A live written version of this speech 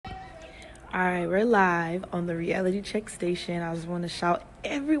All right, we're live on the Reality Check Station. I just want to shout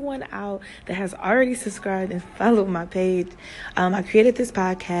everyone out that has already subscribed and followed my page. I created this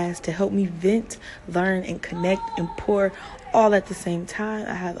podcast to help me vent, learn, and connect and pour all at the same time.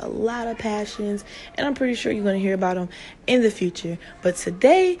 I have a lot of passions, and I'm pretty sure you're going to hear about them in the future. But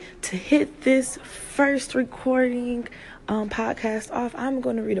today, to hit this first recording podcast off, I'm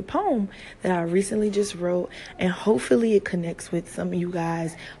going to read a poem that I recently just wrote, and hopefully it connects with some of you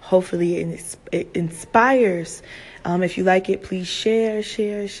guys. Hopefully it inspires. If you like it, please share.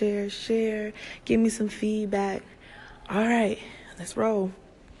 Give me some feedback. All right, let's roll.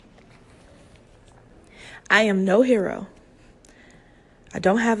 I am no hero. I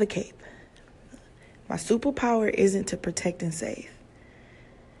don't have a cape. My superpower isn't to protect and save.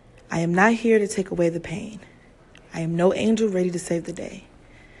 I am not here to take away the pain. I am no angel ready to save the day.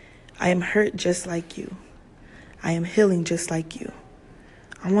 I am hurt just like you. I am healing just like you.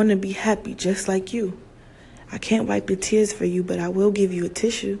 I want to be happy just like you. I can't wipe your tears for you, but I will give you a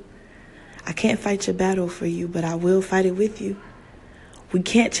tissue. I can't fight your battle for you, but I will fight it with you. We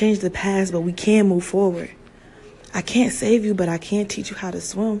can't change the past, but we can move forward. I can't save you, but I can teach you how to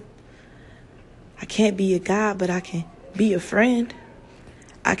swim. I can't be your God, but I can be your friend.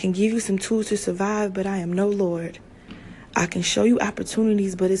 I can give you some tools to survive, but I am no Lord. I can show you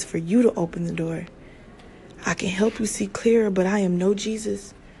opportunities, but it's for you to open the door. I can help you see clearer, but I am no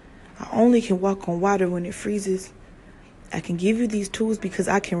Jesus. I only can walk on water when it freezes. I can give you these tools because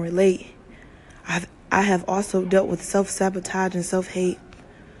I can relate. I have also dealt with self-sabotage and self-hate.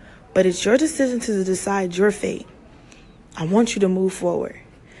 But it's your decision to decide your fate. I want you to move forward.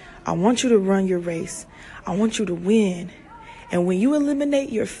 I want you to run your race. I want you to win. And when you eliminate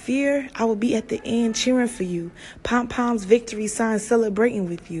your fear, I will be at the end cheering for you. Pom-poms, victory signs, celebrating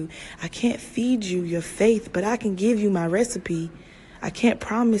with you. I can't feed you your faith, but I can give you my recipe. I can't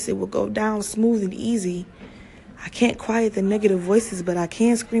promise it will go down smooth and easy. I can't quiet the negative voices, but I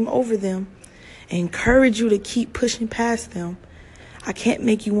can scream over them and encourage you to keep pushing past them. I can't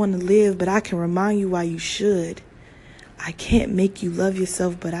make you want to live, but I can remind you why you should. I can't make you love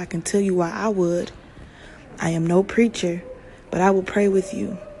yourself, but I can tell you why I would. I am no preacher, but I will pray with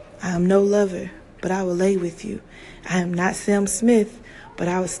you. I am no lover, but I will lay with you. I am not Sam Smith, but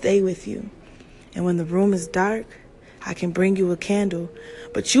I will stay with you. And when the room is dark, I can bring you a candle,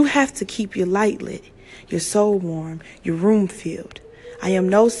 but you have to keep your light lit, your soul warm, your room filled. I am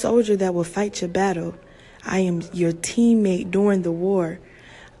no soldier that will fight your battle. I am your teammate during the war.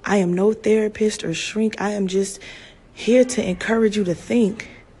 I am no therapist or shrink. I am just here to encourage you to think.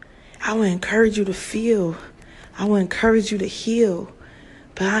 I will encourage you to feel. I will encourage you to heal.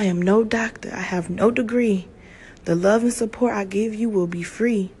 But I am no doctor. I have no degree. The love and support I give you will be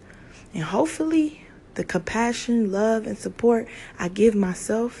free. And hopefully, the compassion, love, and support I give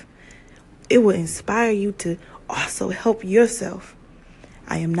myself, it will inspire you to also help yourself.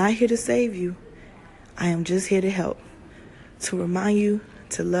 I am not here to save you. I am just here to help, to remind you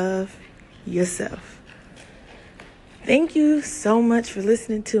to love yourself. Thank you so much for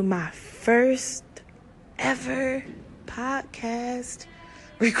listening to my first ever podcast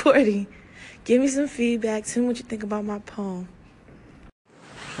recording. Give me some feedback. Tell me what you think about my poem.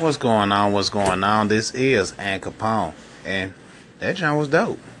 What's going on? This is Ann Capone, and that jump was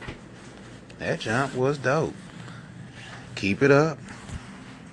dope. Keep it up.